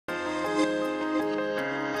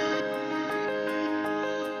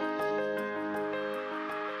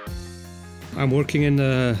I'm working in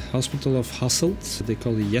the hospital of Hasselt. They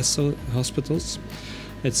call it Jessel hospitals.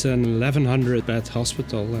 It's an 1100 bed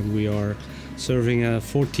hospital, and we are serving a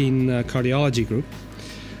 14 cardiology group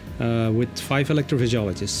with 5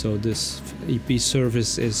 electrophysiologists. So this EP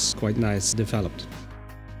service is quite nice developed.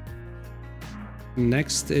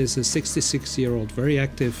 Next is a 66-year-old very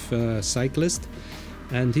active cyclist,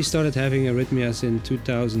 and he started having arrhythmias in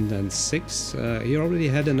 2006. He already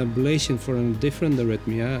had an ablation for a different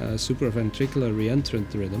arrhythmia, a supraventricular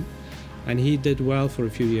reentrant rhythm, and he did well for a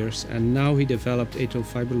few years, and now he developed atrial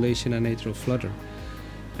fibrillation and atrial flutter.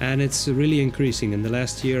 And it's really increasing. In the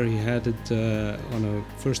last year he had it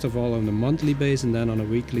first of all on a monthly base and then on a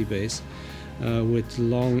weekly base with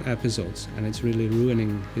long episodes, and it's really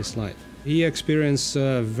ruining his life. He experienced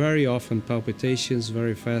very often palpitations,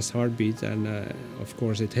 very fast heartbeat, and of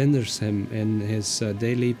course it hinders him in his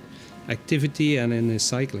daily activity and in his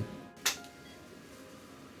cycling.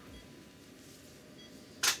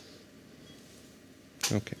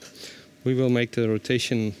 Okay, we will make the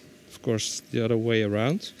rotation, of course, the other way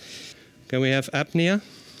around. Can we have apnea?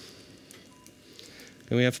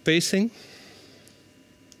 Can we have pacing?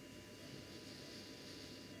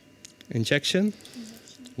 Injection.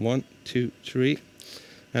 1, 2, 3,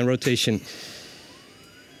 and rotation.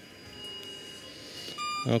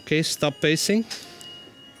 Okay, stop pacing.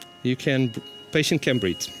 Patient can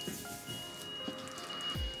breathe.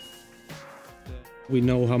 We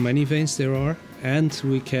know how many veins there are, and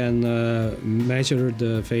we can measure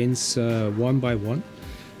the veins one by one.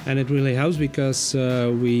 And it really helps because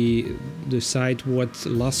we decide what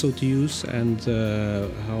lasso to use and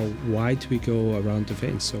how wide we go around the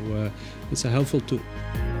veins. So it's a helpful tool.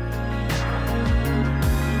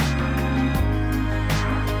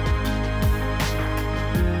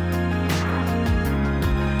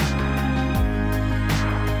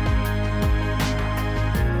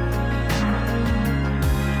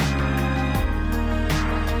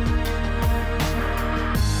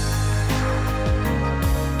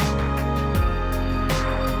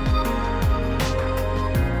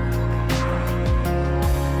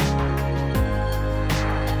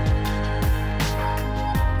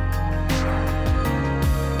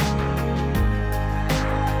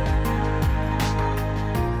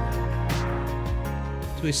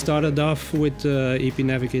 We started off with EP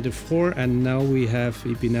Navigator 4, and now we have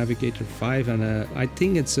EP Navigator 5, and I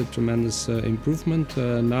think it's a tremendous improvement,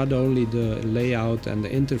 not only the layout and the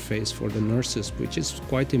interface for the nurses, which is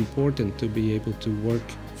quite important to be able to work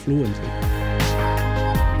fluently.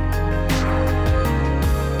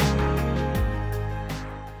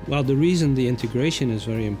 Well, the reason the integration is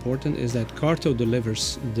very important is that Carto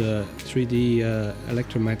delivers the 3D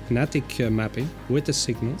electromagnetic mapping with the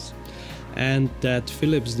signals, and that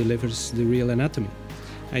Philips delivers the real anatomy.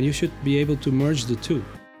 And you should be able to merge the two.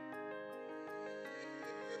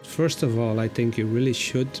 First of all, I think you really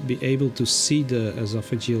should be able to see the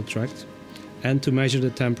esophageal tract and to measure the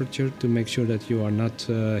temperature to make sure that you are not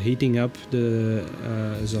heating up the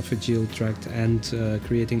esophageal tract and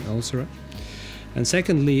creating ulcera. And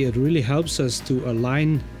secondly, it really helps us to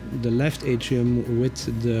align the left atrium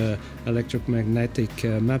with the electromagnetic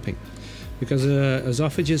mapping. Because the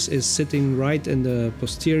esophagus is sitting right in the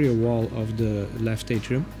posterior wall of the left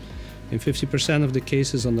atrium. In 50% of the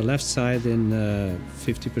cases on the left side, in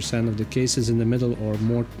 50% of the cases in the middle, or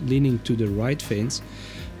more leaning to the right veins,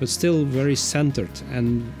 but still very centered.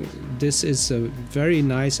 And this is a very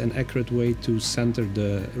nice and accurate way to center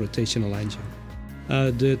the rotational angio.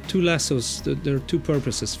 The two lassos, there are two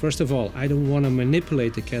purposes. First of all, I don't want to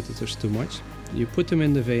manipulate the catheters too much. You put them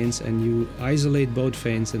in the veins and you isolate both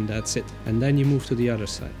veins, and that's it. And then you move to the other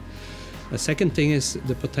side. The second thing is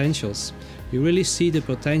the potentials. You really see the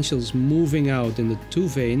potentials moving out in the two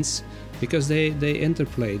veins because they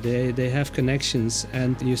interplay, they have connections,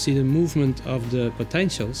 and you see the movement of the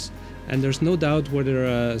potentials. And there's no doubt whether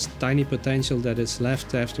a tiny potential that is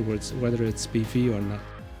left afterwards, whether it's PV or not.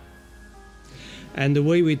 And the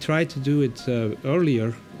way we tried to do it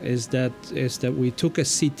earlier is that we took a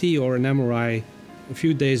CT or an MRI a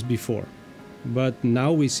few days before. But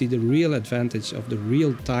now we see the real advantage of the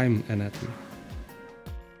real-time anatomy.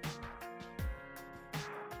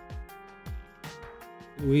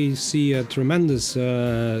 We see a tremendous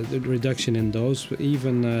reduction in dose,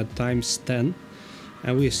 even times 10.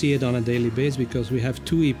 And we see it on a daily basis because we have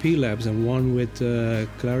 2 EP labs, and one with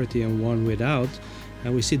clarity and one without.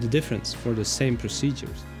 And we see the difference for the same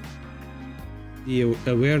procedures. The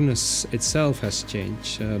awareness itself has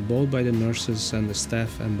changed, both by the nurses and the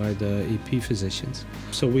staff and by the EP physicians.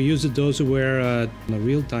 So we use the dose aware on a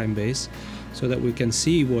real-time base so that we can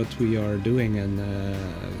see what we are doing, and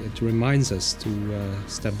it reminds us to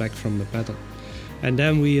step back from the pedal. And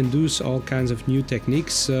then we induce all kinds of new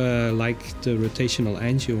techniques like the rotational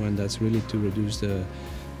angio, and that's really to reduce the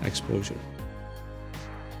exposure.